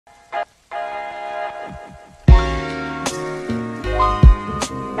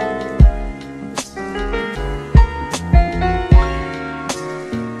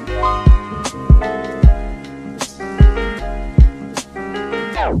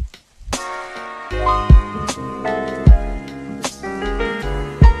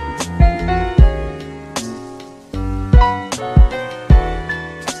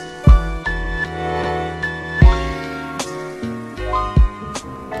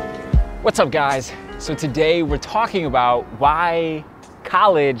What's up, guys? So today we're talking about why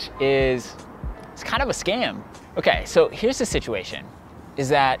college is kind of a scam. Okay, so here's the situation, is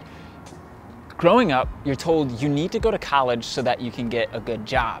that growing up, you're told you need to go to college so that you can get a good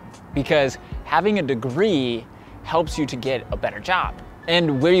job, because having a degree helps you to get a better job.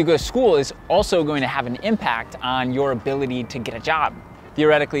 And where you go to school is also going to have an impact on your ability to get a job.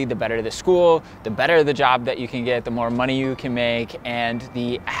 Theoretically, the better the school, the better the job that you can get, the more money you can make, and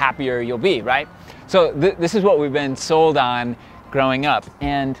the happier you'll be, right? So this is what we've been sold on growing up,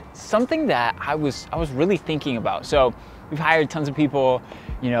 and something that I was really thinking about. So we've hired tons of people,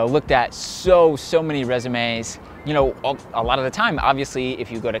 looked at so many resumes. A lot of the time, obviously, if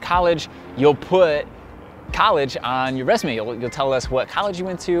you go to college, you'll put college on your resume. You'll tell us what college you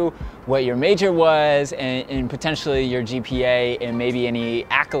went to, what your major was, and potentially your GPA and maybe any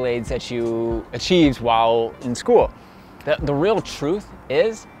accolades that you achieved while in school. The real truth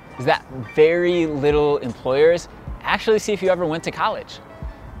is that very little employers actually see if you ever went to college.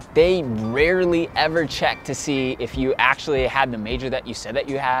 They rarely ever check to see if you actually had the major that you said that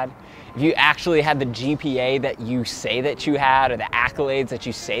you had, if you actually had the GPA that you say that you had, or the accolades that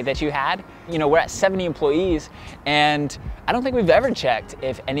you say that you had. We're at 70 employees, and I don't think we've ever checked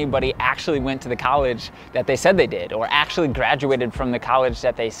if anybody actually went to the college that they said they did, or actually graduated from the college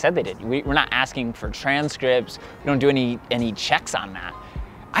that they said they did. We're not asking for transcripts. We don't do any checks on that.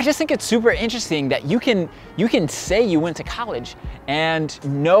 I just think it's super interesting that you can say you went to college, and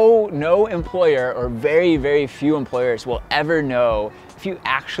no employer, or very few employers, will ever know if you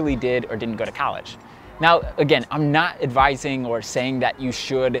actually did or didn't go to college. Now, again, I'm not advising or saying that you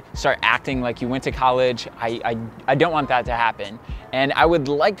should start acting like you went to college. I don't want that to happen. And I would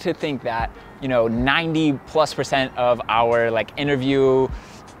like to think that 90+% of our interview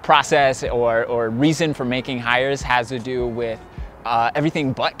process or reason for making hires has to do with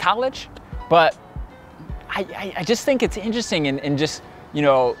everything but college. But I just think it's interesting, and just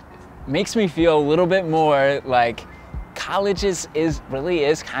makes me feel a little bit more like college really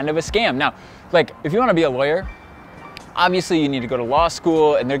is kind of a scam. Now, if you want to be a lawyer, obviously you need to go to law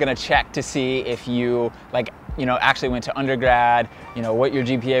school, and they're going to check to see if you actually went to undergrad, what your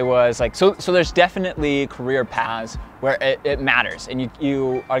GPA was. So there's definitely career paths where it matters, and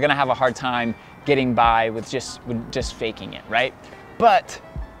you are going to have a hard time getting by with just faking it, right? But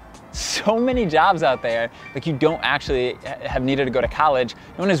so many jobs out there, you don't actually have needed to go to college.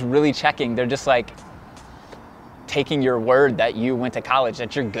 No one is really checking. They're just taking your word that you went to college,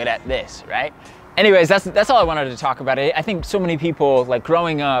 that you're good at this, right? Anyways, that's all I wanted to talk about. I think so many people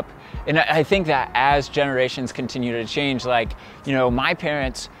growing up, and I think that as generations continue to change, my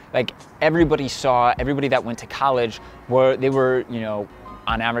parents, everybody that went to college they were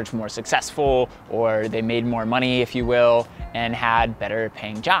on average more successful, or they made more money, if you will, and had better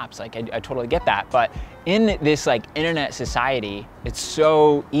paying jobs. I totally get that. But in this internet society, it's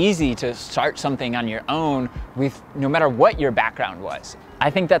so easy to start something on your own with no matter what your background was.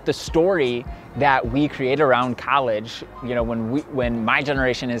 I think that the story that we create around college, when my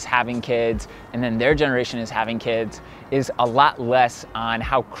generation is having kids and then their generation is having kids, is a lot less on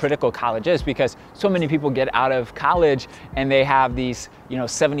how critical college is, because so many people get out of college and they have these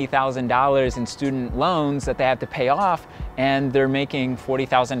 $70,000 in student loans that they have to pay off, and they're making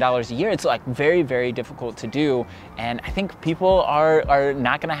 $40,000 a year. It's very difficult to do, and I think people are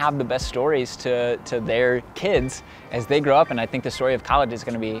not going to have the best stories to their kids as they grow up, and I think the story of college is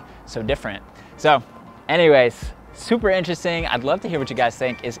going to be so different. So anyways, super interesting. I'd love to hear what you guys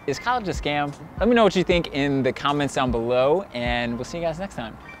think. Is college a scam? Let me know what you think in the comments down below, and we'll see you guys next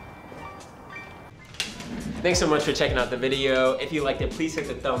time. Thanks so much for checking out the video. If you liked it, please hit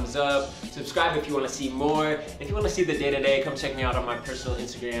the thumbs up. Subscribe if you want to see more. If you want to see the day-to-day, come check me out on my personal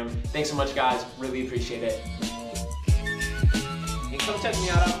Instagram. Thanks so much, guys. Really appreciate it. And come check me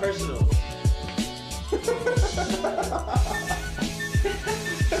out on personal.